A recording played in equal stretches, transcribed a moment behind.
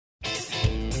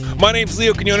My name's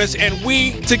Leo Quinones, and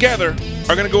we, together,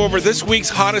 are going to go over this week's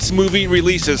hottest movie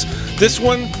releases. This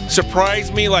one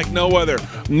surprised me like no other.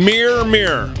 Mirror,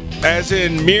 Mirror. As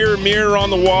in, mirror, mirror on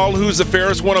the wall, who's the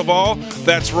fairest one of all?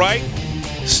 That's right,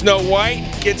 Snow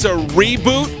White gets a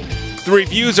reboot. The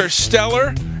reviews are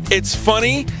stellar. It's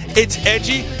funny. It's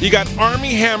edgy. You got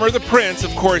Armie Hammer, the Prince.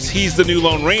 Of course, he's the new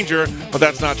Lone Ranger, but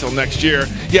that's not till next year.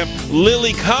 You have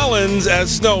Lily Collins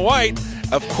as Snow White.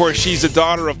 Of course, she's the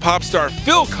daughter of pop star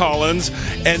Phil Collins.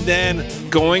 And then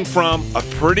going from a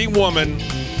pretty woman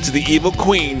to the evil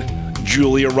queen,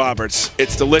 Julia Roberts.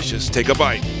 It's delicious. Take a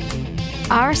bite.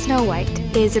 Our Snow White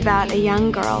is about a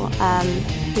young girl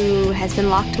who has been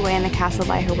locked away in the castle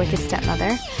by her wicked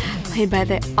stepmother, played by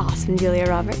the awesome Julia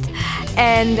Roberts.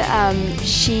 And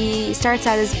she starts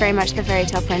out as very much the fairy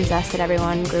tale princess that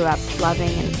everyone grew up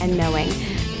loving and knowing.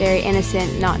 Very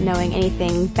innocent, not knowing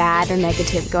anything bad or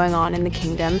negative going on in the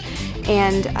kingdom.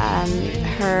 And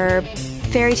her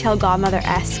fairy tale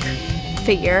godmother-esque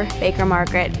figure, Baker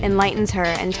Margaret, enlightens her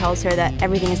and tells her that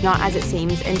everything is not as it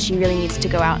seems and she really needs to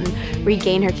go out and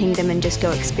regain her kingdom and just go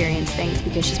experience things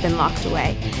because she's been locked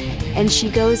away. And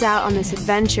she goes out on this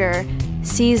adventure,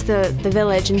 sees the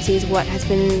village and sees what it has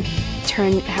been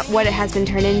turned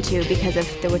into because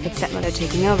of the wicked stepmother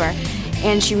taking over.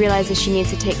 And she realizes she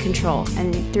needs to take control.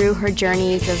 And through her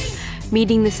journeys of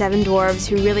meeting the seven dwarves,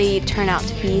 who really turn out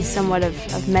to be somewhat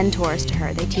of mentors to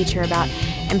her, they teach her about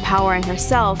empowering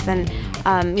herself and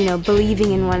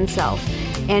believing in oneself.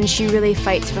 And she really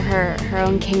fights for her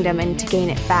own kingdom and to gain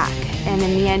it back. And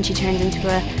in the end, she turns into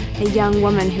a young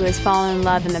woman who has fallen in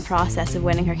love in the process of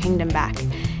winning her kingdom back.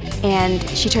 And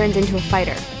she turns into a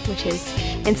fighter, which is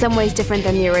in some ways different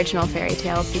than the original fairy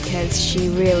tale because she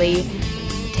really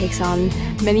takes on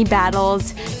many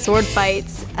battles, sword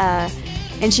fights,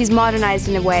 and she's modernized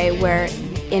in a way where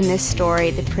in this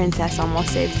story the princess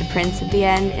almost saves the prince at the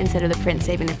end instead of the prince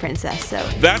saving the princess. So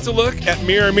that's a look at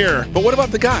Mirror, Mirror. But what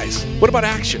about the guys? What about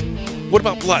action? What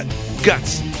about blood,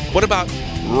 guts? What about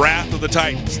Wrath of the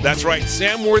Titans? That's right,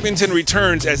 Sam Worthington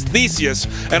returns as Theseus,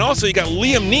 and also you got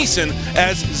Liam Neeson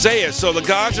as Zeus. So the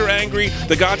gods are angry,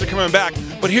 the gods are coming back.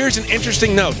 But here's an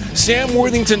interesting note. Sam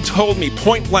Worthington told me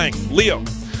point blank, Leo,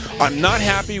 I'm not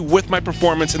happy with my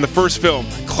performance in the first film,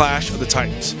 Clash of the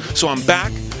Titans. So I'm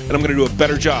back, and I'm going to do a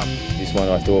better job. This one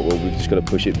I thought, well, we've just got to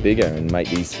push it bigger and make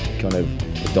these kind of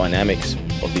the dynamics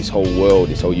of this whole world,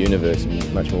 this whole universe,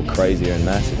 much more crazier and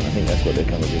massive. And I think that's what they're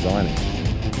kind of designing.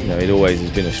 You know, it always has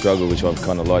been a struggle, which I've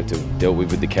kind of liked to deal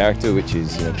with the character, which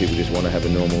is, you know, people just want to have a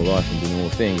normal life and do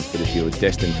normal things. But if you're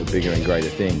destined for bigger and greater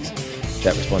things,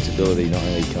 that responsibility not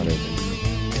only kind of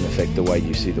can affect the way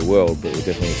you see the world, but will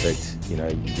definitely affect, you know,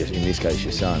 just in this case,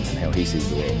 your son and how he sees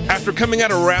the world. After coming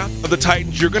out of Wrath of the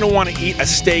Titans, you're going to want to eat a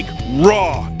steak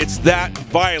raw. It's that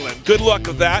violent. Good luck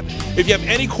with that. If you have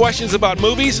any questions about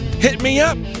movies, hit me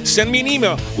up. Send me an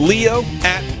email,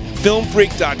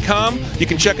 leo@filmfreak.com. You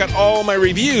can check out all my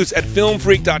reviews at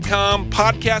filmfreak.com,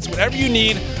 podcasts, whatever you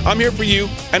need. I'm here for you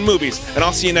and movies, and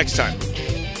I'll see you next time.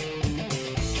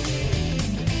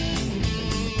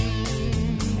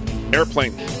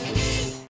 Airplane.